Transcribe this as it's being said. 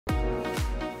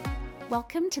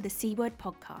Welcome to the C Word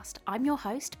podcast. I'm your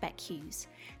host, Beck Hughes.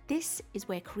 This is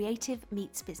where creative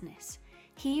meets business.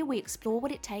 Here we explore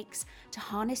what it takes to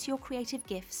harness your creative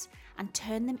gifts and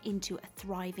turn them into a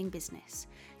thriving business.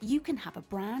 You can have a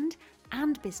brand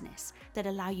and business that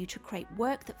allow you to create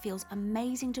work that feels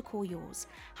amazing to call yours,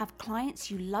 have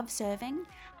clients you love serving,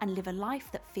 and live a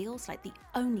life that feels like the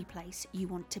only place you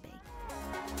want to be.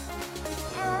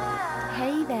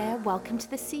 Hey there, welcome to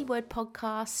the C Word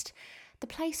podcast, the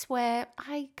place where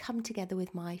I come together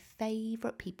with my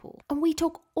favourite people and we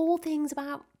talk all things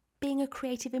about being a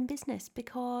creative in business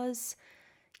because,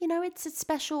 you know, it's a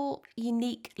special,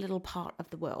 unique little part of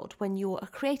the world. When you're a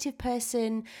creative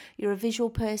person, you're a visual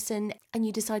person, and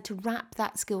you decide to wrap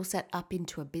that skill set up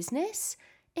into a business,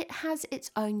 it has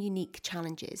its own unique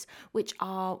challenges, which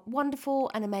are wonderful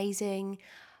and amazing,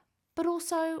 but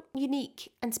also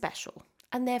unique and special.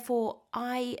 And therefore,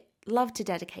 I love to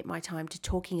dedicate my time to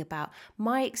talking about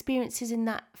my experiences in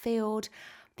that field,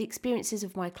 the experiences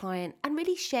of my client, and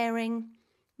really sharing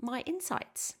my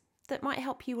insights that might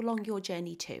help you along your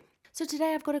journey too. So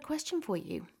today I've got a question for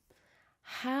you.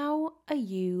 How are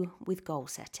you with goal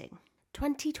setting?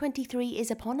 2023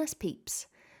 is upon us, peeps.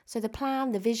 So the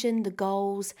plan, the vision, the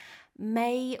goals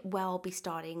may well be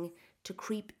starting to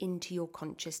creep into your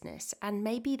consciousness, and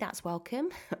maybe that's welcome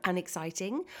and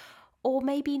exciting, or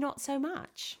maybe not so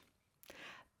much.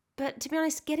 But to be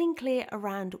honest, getting clear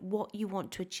around what you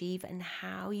want to achieve and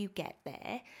how you get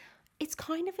there, it's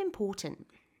kind of important.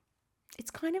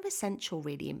 It's kind of essential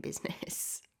really in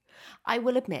business. I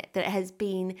will admit that it has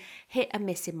been hit and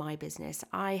miss in my business.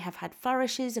 I have had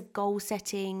flourishes of goal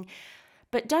setting,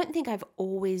 but don't think I've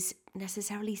always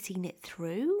necessarily seen it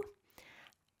through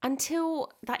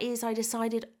until, that is, I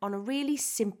decided on a really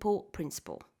simple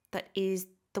principle that is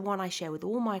the one I share with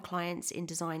all my clients in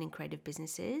design and creative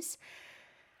businesses.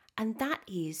 And that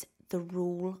is the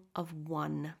rule of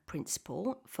one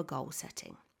principle for goal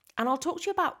setting. And I'll talk to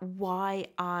you about why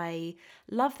I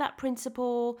love that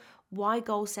principle, why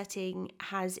goal setting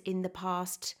has in the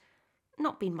past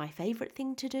not been my favorite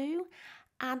thing to do.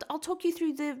 And I'll talk you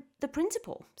through the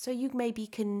principle so you maybe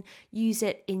can use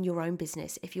it in your own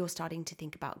business if you're starting to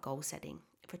think about goal setting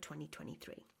for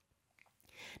 2023.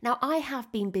 Now, I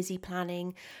have been busy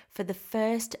planning for the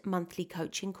first monthly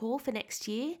coaching call for next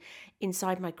year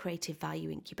inside my Creative Value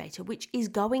Incubator, which is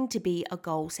going to be a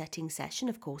goal-setting session.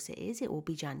 Of course it is. It will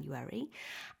be January.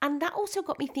 And that also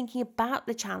got me thinking about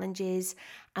the challenges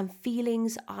and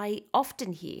feelings I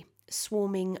often hear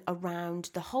swarming around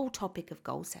the whole topic of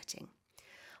goal setting.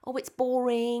 Oh, it's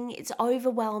boring, it's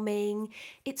overwhelming,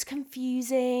 it's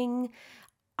confusing,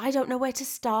 I don't know where to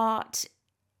start.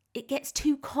 It gets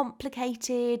too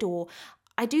complicated, or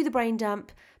I do the brain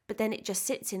dump, but then it just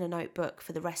sits in a notebook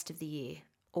for the rest of the year.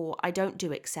 Or I don't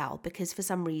do Excel because for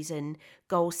some reason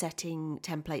goal setting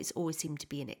templates always seem to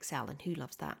be in Excel, and who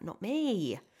loves that? Not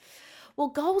me. Well,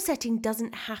 goal setting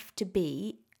doesn't have to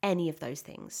be any of those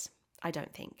things, I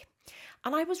don't think.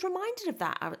 And I was reminded of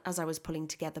that as I was pulling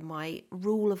together my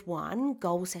Rule of One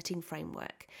goal setting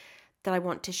framework that I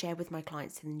want to share with my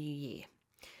clients in the new year.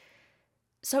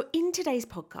 So in today's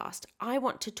podcast, I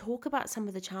want to talk about some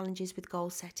of the challenges with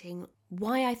goal setting,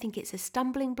 why I think it's a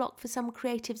stumbling block for some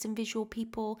creatives and visual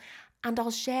people, and I'll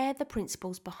share the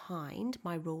principles behind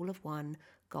my Rule of One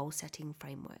goal setting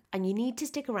framework. And you need to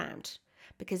stick around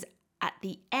because at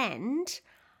the end,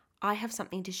 I have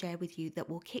something to share with you that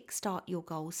will kickstart your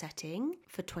goal setting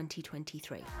for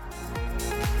 2023.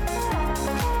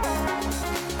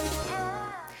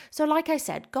 So like I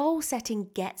said, goal setting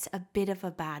gets a bit of a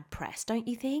bad press, don't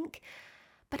you think?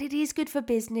 But it is good for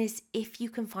business if you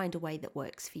can find a way that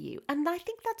works for you. And I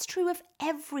think that's true of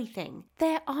everything.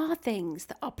 There are things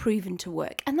that are proven to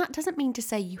work, and that doesn't mean to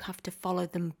say you have to follow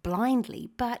them blindly.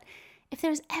 But if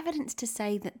there's evidence to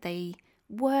say that they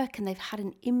work and they've had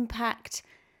an impact,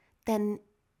 then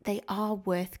they are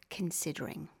worth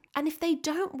considering. And if they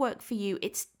don't work for you,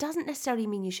 it doesn't necessarily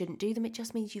mean you shouldn't do them. It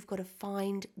just means you've got to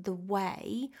find the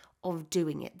way of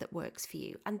doing it that works for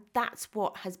you. And that's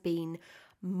what has been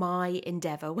my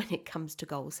endeavour when it comes to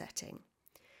goal setting.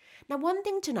 Now, one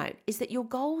thing to note is that your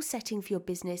goal setting for your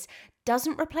business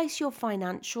doesn't replace your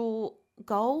financial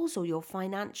goals or your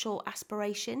financial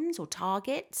aspirations or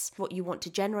targets, what you want to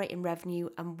generate in revenue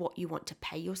and what you want to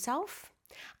pay yourself.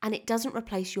 And it doesn't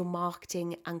replace your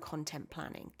marketing and content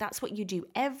planning. That's what you do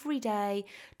every day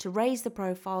to raise the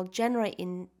profile, generate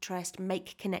interest,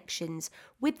 make connections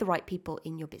with the right people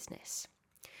in your business.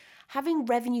 Having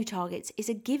revenue targets is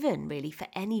a given, really, for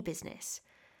any business.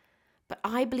 But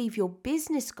I believe your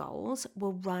business goals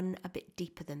will run a bit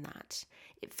deeper than that.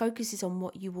 It focuses on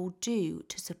what you will do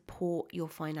to support your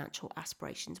financial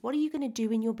aspirations. What are you going to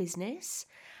do in your business?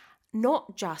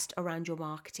 Not just around your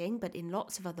marketing, but in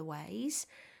lots of other ways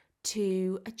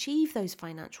to achieve those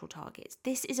financial targets.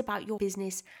 This is about your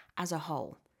business as a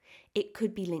whole. It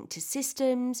could be linked to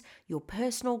systems, your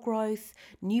personal growth,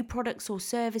 new products or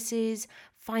services,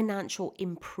 financial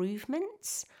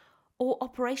improvements, or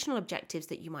operational objectives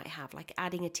that you might have, like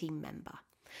adding a team member.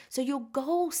 So your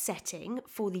goal setting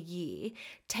for the year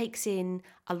takes in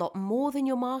a lot more than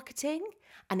your marketing,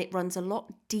 and it runs a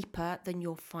lot deeper than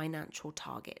your financial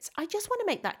targets. I just want to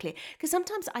make that clear, because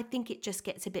sometimes I think it just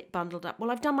gets a bit bundled up.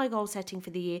 Well, I've done my goal setting for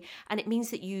the year, and it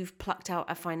means that you've plucked out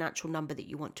a financial number that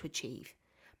you want to achieve.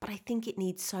 But I think it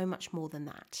needs so much more than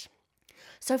that.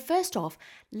 So first off,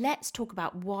 let's talk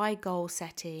about why goal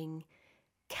setting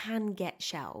can get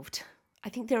shelved. I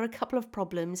think there are a couple of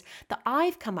problems that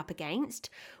I've come up against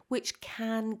which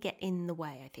can get in the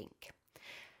way, I think.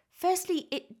 Firstly,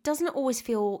 it doesn't always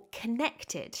feel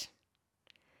connected.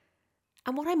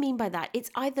 And what I mean by that, it's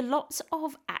either lots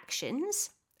of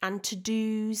actions and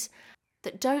to-dos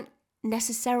that don't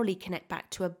necessarily connect back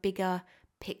to a bigger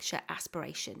picture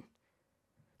aspiration.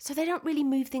 So they don't really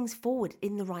move things forward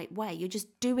in the right way. You're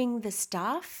just doing the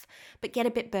stuff, but get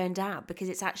a bit burned out because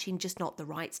it's actually just not the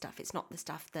right stuff. It's not the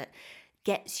stuff that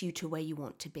gets you to where you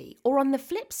want to be. Or on the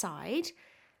flip side,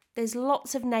 there's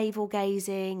lots of navel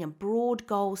gazing and broad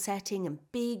goal setting and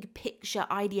big picture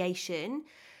ideation,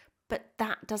 but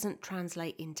that doesn't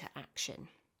translate into action.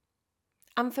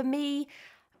 And for me,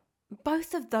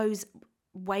 both of those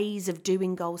ways of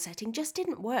doing goal setting just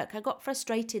didn't work. I got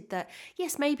frustrated that,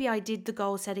 yes, maybe I did the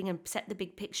goal setting and set the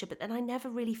big picture, but then I never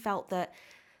really felt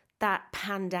that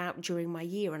panned out during my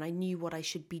year and I knew what I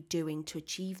should be doing to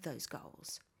achieve those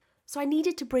goals. So I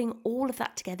needed to bring all of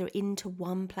that together into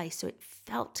one place so it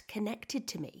felt connected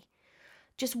to me.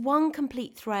 Just one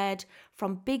complete thread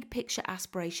from big picture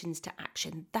aspirations to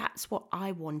action. That's what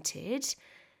I wanted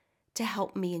to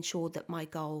help me ensure that my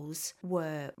goals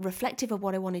were reflective of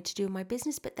what I wanted to do in my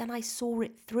business, but then I saw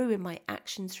it through in my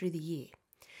actions through the year.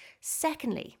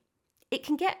 Secondly, it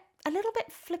can get a little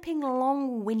bit flipping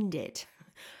long-winded,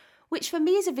 which for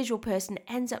me as a visual person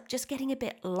ends up just getting a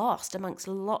bit lost amongst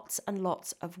lots and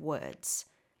lots of words.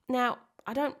 Now,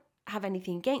 I don't have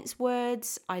anything against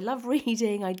words. I love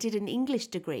reading. I did an English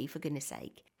degree, for goodness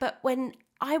sake. But when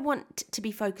I want to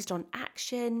be focused on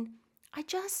action, I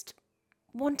just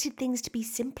wanted things to be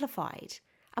simplified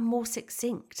and more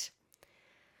succinct.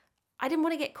 I didn't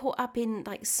want to get caught up in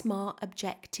like smart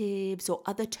objectives or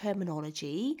other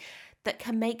terminology that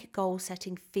can make goal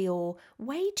setting feel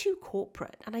way too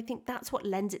corporate. And I think that's what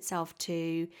lends itself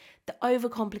to the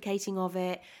overcomplicating of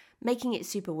it, making it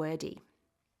super wordy.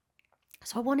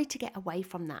 So I wanted to get away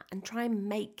from that and try and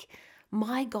make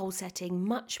my goal setting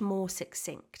much more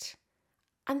succinct.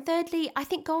 And thirdly, I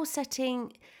think goal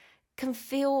setting can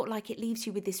feel like it leaves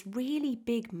you with this really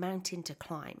big mountain to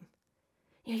climb.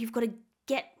 You know, you've got to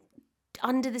get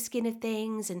under the skin of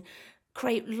things and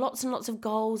create lots and lots of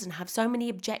goals and have so many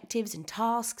objectives and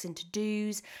tasks and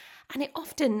to-dos. And it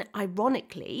often,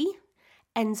 ironically,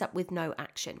 ends up with no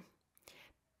action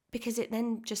because it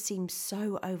then just seems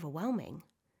so overwhelming.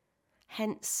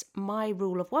 Hence my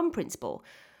rule of one principle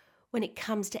when it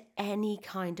comes to any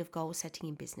kind of goal setting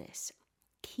in business.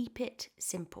 Keep it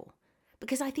simple.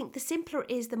 Because I think the simpler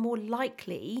it is, the more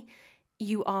likely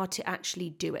you are to actually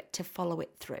do it, to follow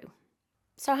it through.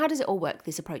 So how does it all work,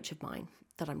 this approach of mine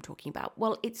that I'm talking about?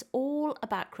 Well, it's all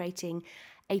about creating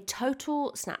a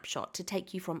total snapshot to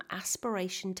take you from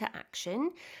aspiration to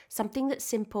action, something that's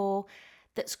simple,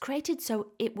 that's created so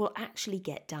it will actually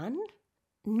get done,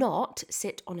 not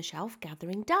sit on a shelf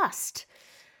gathering dust.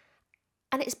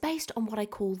 And it's based on what I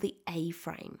call the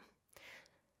A-frame.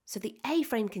 So the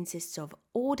A-frame consists of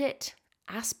audit,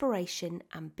 aspiration,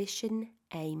 ambition,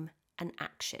 aim, and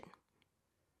action.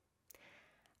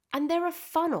 And they're a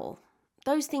funnel.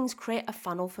 Those things create a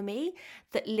funnel for me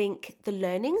that link the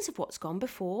learnings of what's gone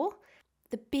before,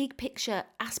 the big picture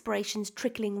aspirations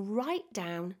trickling right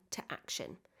down to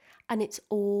action. And it's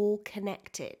all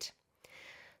connected.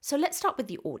 So let's start with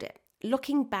the audit,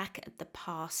 looking back at the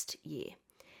past year.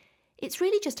 It's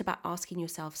really just about asking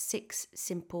yourself 6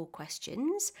 simple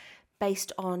questions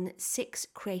based on 6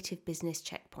 creative business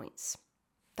checkpoints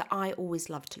that I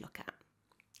always love to look at.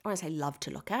 When I say love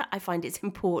to look at, I find it's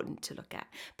important to look at,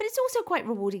 but it's also quite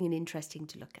rewarding and interesting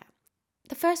to look at.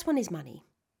 The first one is money.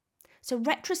 So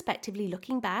retrospectively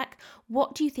looking back,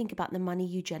 what do you think about the money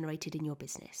you generated in your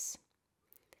business?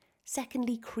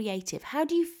 Secondly, creative. How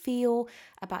do you feel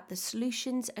about the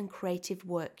solutions and creative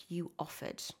work you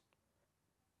offered?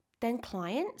 Then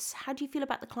clients, how do you feel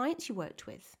about the clients you worked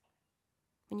with?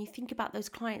 When you think about those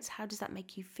clients, how does that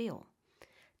make you feel?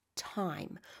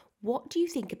 Time. What do you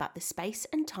think about the space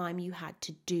and time you had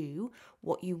to do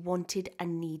what you wanted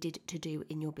and needed to do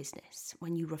in your business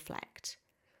when you reflect?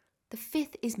 The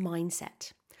fifth is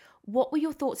mindset. What were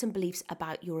your thoughts and beliefs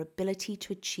about your ability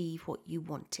to achieve what you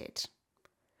wanted?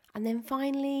 And then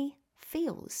finally,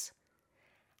 feels.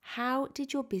 How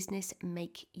did your business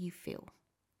make you feel?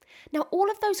 Now, all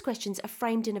of those questions are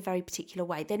framed in a very particular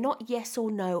way. They're not yes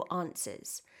or no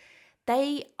answers.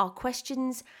 They are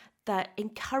questions that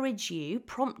encourage you,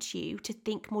 prompt you to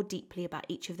think more deeply about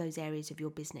each of those areas of your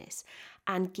business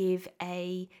and give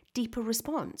a deeper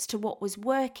response to what was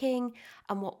working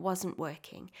and what wasn't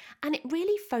working. And it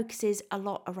really focuses a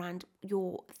lot around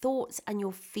your thoughts and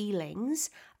your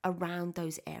feelings around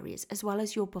those areas, as well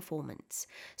as your performance.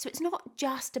 So it's not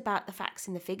just about the facts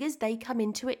and the figures, they come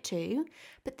into it too,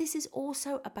 but this is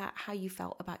also about how you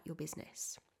felt about your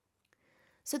business.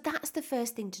 So that's the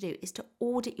first thing to do, is to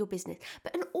audit your business.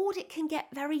 But an audit can get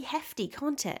very hefty,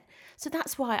 can't it? So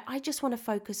that's why I just want to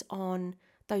focus on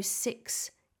those 6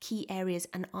 key areas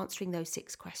and answering those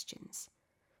 6 questions.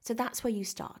 So that's where you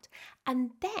start.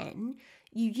 And then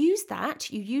you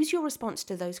use your response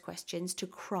to those questions to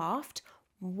craft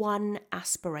one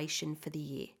aspiration for the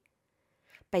year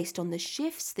based on the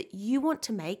shifts that you want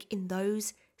to make in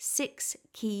those 6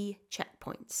 key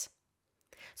checkpoints.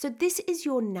 So this is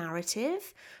your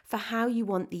narrative for how you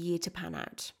want the year to pan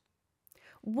out.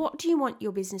 What do you want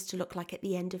your business to look like at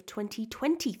the end of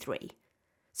 2023?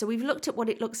 So we've looked at what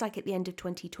it looks like at the end of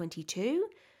 2022,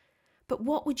 but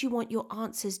what would you want your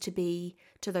answers to be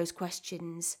to those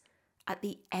questions at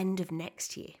the end of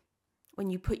next year when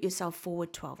you put yourself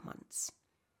forward 12 months?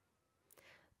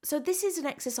 So this is an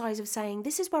exercise of saying,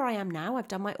 this is where I am now, I've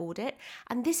done my audit,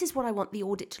 and this is what I want the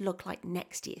audit to look like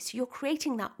next year. So you're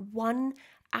creating that one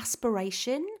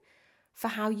aspiration for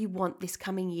how you want this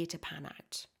coming year to pan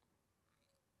out.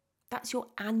 That's your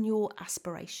annual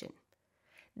aspiration.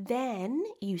 Then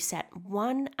you set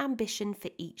one ambition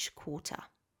for each quarter.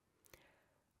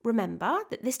 Remember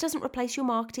that this doesn't replace your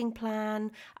marketing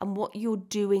plan and what you're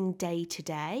doing day to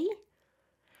day,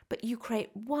 but you create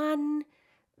one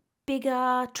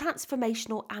bigger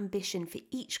transformational ambition for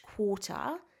each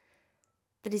quarter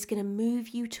that is going to move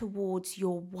you towards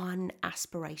your one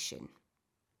aspiration.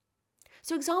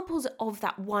 So examples of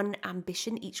that one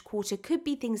ambition each quarter could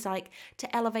be things like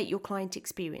to elevate your client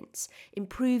experience,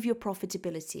 improve your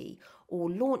profitability, or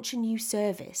launch a new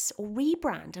service, or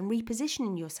rebrand and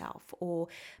reposition yourself, or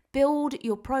build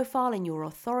your profile and your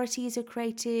authority as a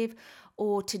creative,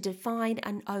 or to define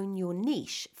and own your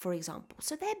niche, for example.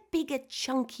 So they're bigger,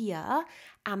 chunkier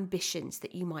ambitions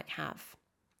that you might have.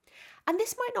 And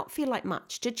this might not feel like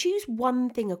much. To choose one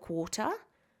thing a quarter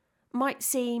might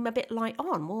seem a bit light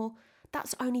on. Well,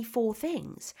 that's only 4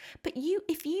 things. But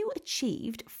if you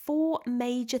achieved 4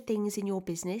 major things in your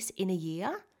business in a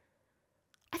year,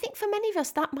 I think for many of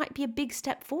us that might be a big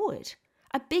step forward,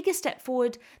 a bigger step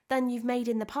forward than you've made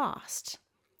in the past.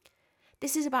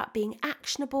 This is about being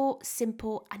actionable,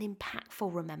 simple, and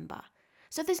impactful, remember.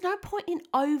 So there's no point in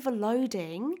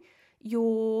overloading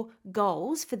your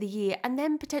goals for the year and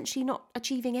then potentially not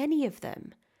achieving any of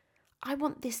them. I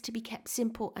want this to be kept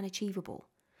simple and achievable,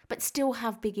 but still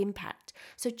have big impact.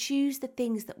 So choose the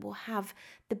things that will have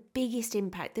the biggest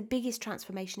impact, the biggest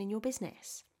transformation in your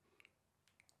business.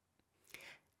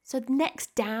 So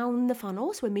next down the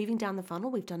funnel, so we're moving down the funnel.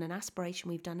 We've done an aspiration,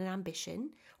 we've done an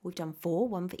ambition. We've done 4,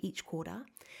 1 for each quarter.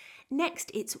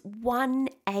 Next, it's one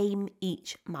aim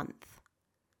each month.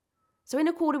 So in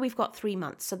a quarter, we've got 3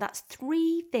 months. So that's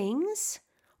 3 things,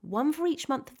 1 for each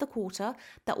month of the quarter,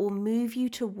 that will move you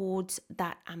towards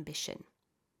that ambition.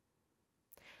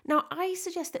 Now, I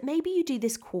suggest that maybe you do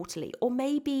this quarterly, or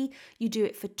maybe you do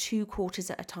it for 2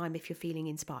 quarters at a time if you're feeling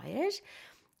inspired.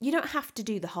 You don't have to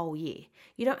do the whole year.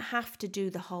 You don't have to do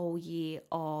the whole year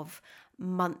of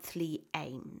monthly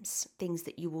aims, things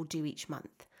that you will do each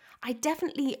month. I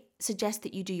definitely suggest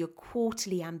that you do your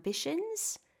quarterly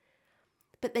ambitions,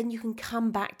 but then you can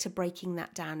come back to breaking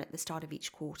that down at the start of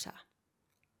each quarter.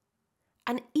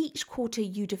 And each quarter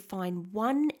you define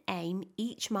one aim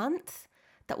each month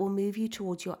that will move you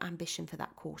towards your ambition for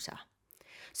that quarter.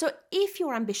 So if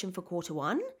your ambition for quarter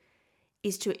 1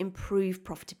 is to improve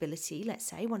profitability, let's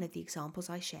say, one of the examples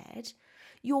I shared,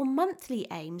 your monthly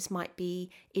aims might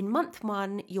be, in month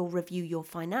 1, you'll review your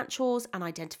financials and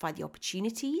identify the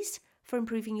opportunities for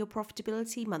improving your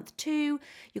profitability. Month 2,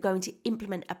 you're going to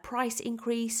implement a price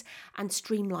increase and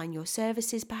streamline your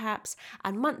services perhaps.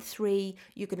 And month 3,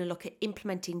 you're going to look at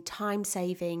implementing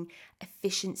time-saving,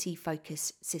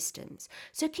 efficiency-focused systems.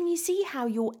 So can you see how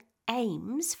your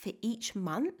aims for each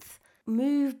month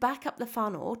move back up the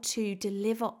funnel to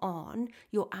deliver on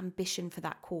your ambition for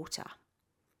that quarter.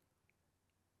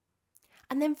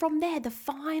 And then from there, the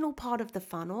final part of the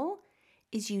funnel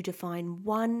is you define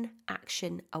one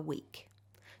action a week.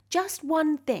 Just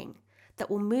one thing that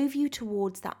will move you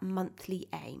towards that monthly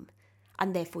aim,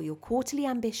 and therefore your quarterly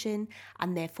ambition,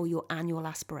 and therefore your annual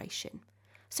aspiration.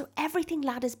 So everything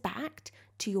ladders back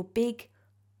to your big,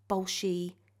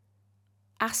 bolshy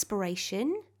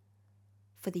aspiration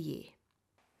for the year.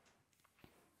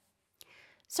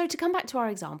 So to come back to our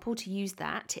example, to use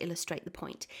that to illustrate the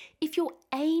point, if your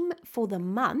aim for the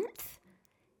month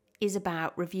is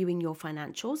about reviewing your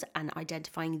financials and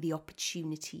identifying the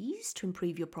opportunities to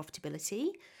improve your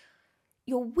profitability,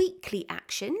 your weekly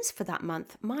actions for that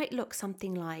month might look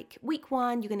something like week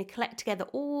 1, you're going to collect together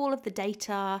all of the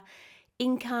data,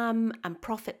 income and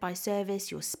profit by service,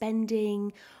 your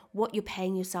spending, what you're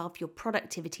paying yourself, your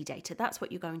productivity data. That's what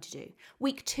you're going to do.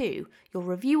 Week 2, you'll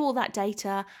review all that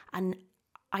data and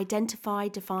identify,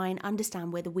 define,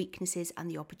 understand where the weaknesses and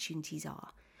the opportunities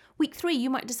are. Week 3, you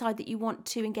might decide that you want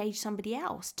to engage somebody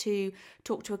else to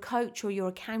talk to a coach or your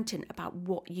accountant about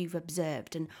what you've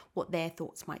observed and what their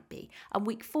thoughts might be. And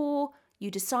week 4, you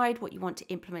decide what you want to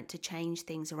implement to change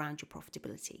things around your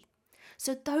profitability.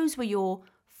 So those were your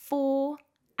 4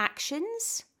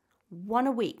 actions, 1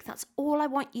 a week. That's all I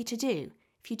want you to do.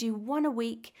 If you do 1 a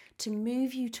week to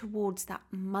move you towards that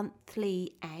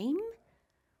monthly aim,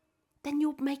 then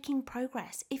you're making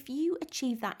progress. If you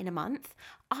achieve that in a month,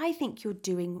 I think you're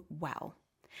doing well.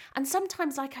 And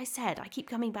sometimes, like I said, I keep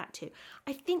coming back to,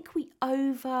 I think we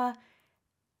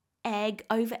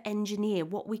over-engineer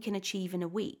what we can achieve in a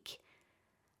week.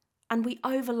 And we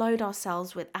overload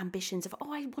ourselves with ambitions of,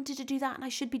 I wanted to do that and I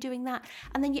should be doing that.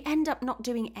 And then you end up not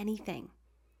doing anything.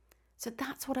 So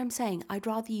that's what I'm saying. I'd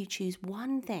rather you choose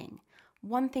one thing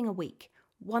a week,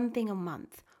 one thing a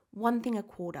month, one thing a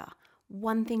quarter,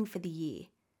 one thing for the year,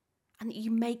 and that you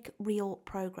make real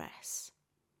progress.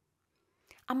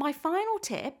 And my final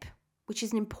tip, which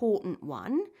is an important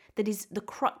one, that is the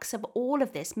crux of all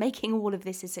of this, making all of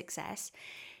this a success,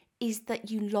 is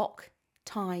that you lock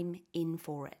time in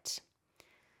for it.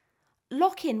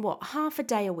 Lock in half a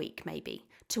day a week maybe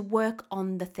to work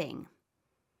on the thing.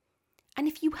 And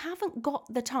if you haven't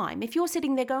got the time, if you're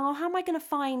sitting there going, how am I going to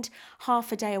find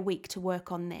half a day a week to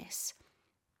work on this?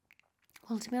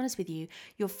 Well, to be honest with you,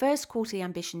 your first quarterly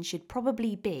ambition should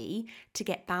probably be to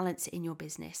get balance in your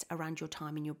business around your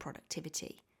time and your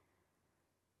productivity.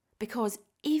 Because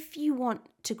if you want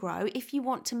to grow, if you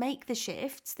want to make the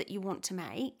shifts that you want to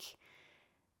make,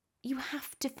 you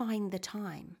have to find the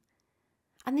time.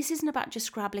 And this isn't about just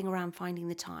scrabbling around finding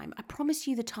the time. I promise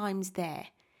you the time's there.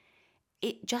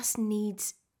 It just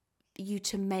needs you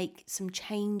to make some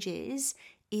changes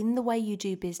in the way you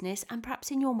do business and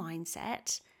perhaps in your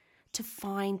mindset to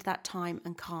find that time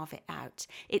and carve it out.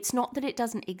 It's not that it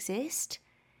doesn't exist.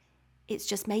 It's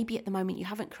just maybe at the moment you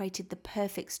haven't created the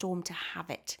perfect storm to have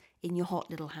it in your hot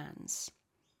little hands.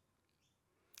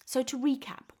 So to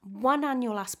recap, 1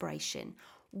 annual aspiration,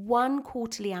 1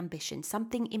 quarterly ambition,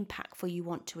 something impactful you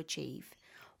want to achieve,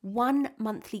 1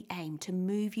 monthly aim to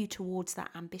move you towards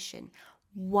that ambition,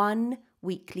 1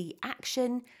 weekly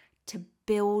action to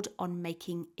build on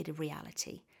making it a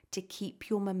reality, to keep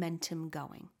your momentum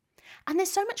going. And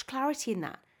there's so much clarity in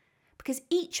that because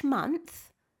each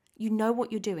month you know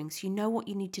what you're doing. So you know what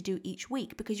you need to do each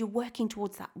week because you're working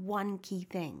towards that one key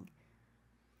thing.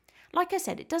 Like I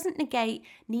said, it doesn't negate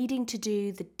needing to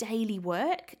do the daily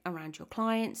work around your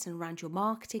clients and around your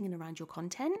marketing and around your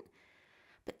content.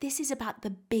 But this is about the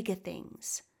bigger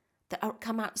things that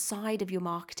come outside of your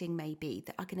marketing maybe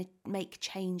that are going to make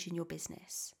change in your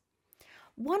business.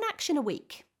 1 action a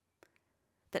week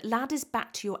that ladders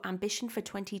back to your ambition for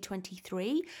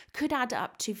 2023 could add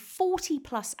up to 40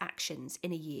 plus actions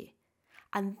in a year.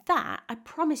 And that, I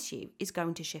promise you, is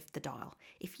going to shift the dial.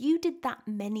 If you did that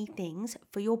many things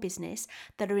for your business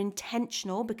that are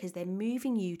intentional because they're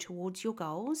moving you towards your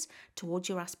goals, towards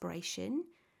your aspiration,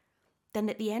 then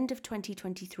at the end of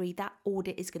 2023, that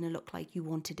audit is going to look like you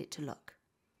wanted it to look.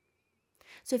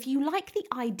 So if you like the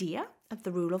idea of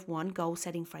the Rule of One goal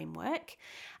setting framework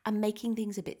and making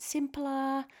things a bit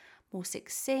simpler, more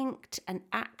succinct and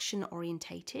action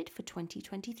orientated for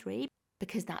 2023,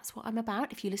 because that's what I'm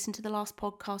about. If you listen to the last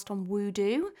podcast on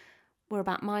Woo-Do, we're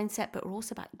about mindset, but we're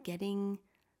also about getting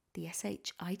the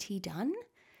SHIT done.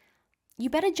 You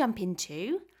better jump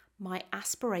into my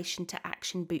Aspiration to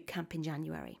Action Bootcamp in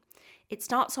January. It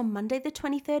starts on Monday, the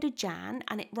 23rd of Jan,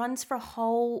 and it runs for a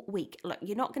whole week. Look,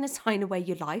 you're not going to sign away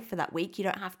your life for that week. You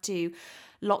don't have to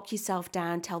lock yourself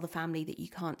down, tell the family that you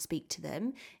can't speak to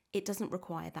them. it doesn't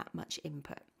require that much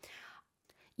input.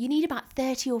 You need about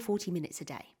 30 or 40 minutes a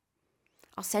day.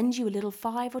 I'll send you a little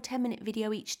 5 or 10 minute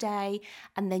video each day,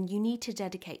 and then you need to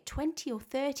dedicate 20 or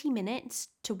 30 minutes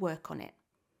to work on it.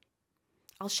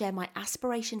 I'll share my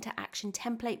aspiration to action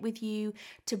template with you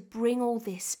to bring all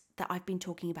this that I've been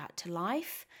talking about to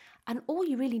life, and all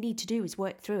you really need to do is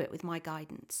work through it with my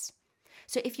guidance.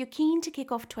 So if you're keen to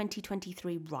kick off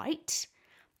 2023 right,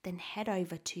 then head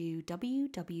over to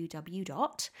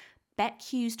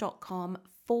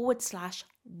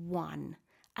www.beckhughes.com/1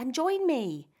 and join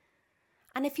me.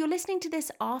 And if you're listening to this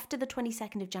after the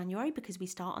 22nd of January, because we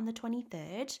start on the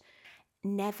 23rd,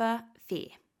 never fear.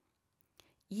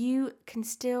 You can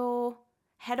still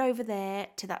head over there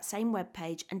to that same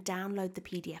webpage and download the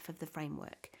PDF of the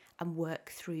framework and work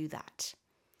through that.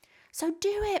 So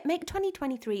do it. Make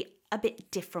 2023 a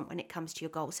bit different when it comes to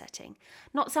your goal setting.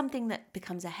 Not something that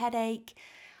becomes a headache,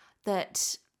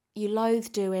 that you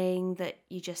loathe doing, that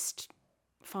you just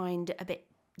find a bit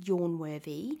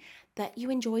yawn-worthy, that you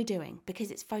enjoy doing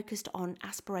because it's focused on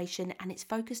aspiration and it's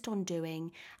focused on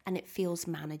doing and it feels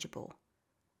manageable.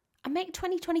 And make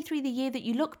 2023 the year that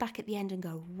you look back at the end and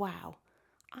go, wow,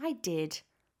 I did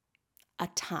a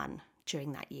ton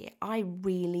during that year. I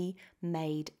really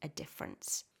made a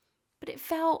difference. But it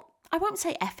felt, I won't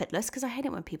say effortless because I hate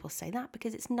it when people say that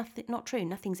because it's not true.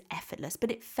 Nothing's effortless,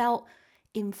 but it felt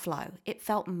in flow. It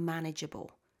felt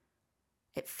manageable.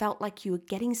 It felt like you were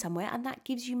getting somewhere, and that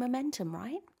gives you momentum,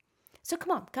 right? So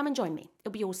come and join me.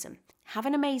 It'll be awesome. Have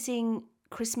an amazing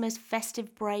Christmas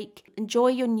festive break. Enjoy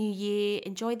your new year.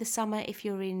 Enjoy the summer if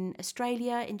you're in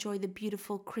Australia. Enjoy the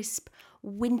beautiful crisp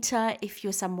winter if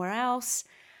you're somewhere else.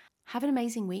 Have an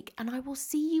amazing week, and I will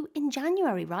see you in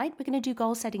January, right? We're going to do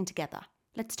goal setting together.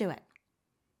 Let's do it.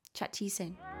 Chat to you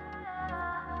soon.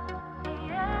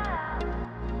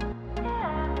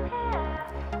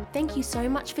 Thank you so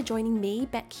much for joining me,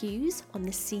 Beck Hughes, on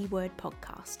the C Word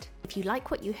podcast. If you like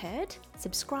what you heard,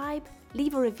 subscribe,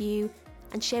 leave a review,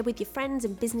 and share with your friends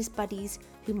and business buddies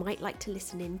who might like to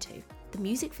listen in too. The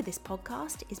music for this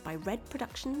podcast is by Red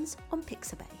Productions on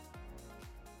Pixabay.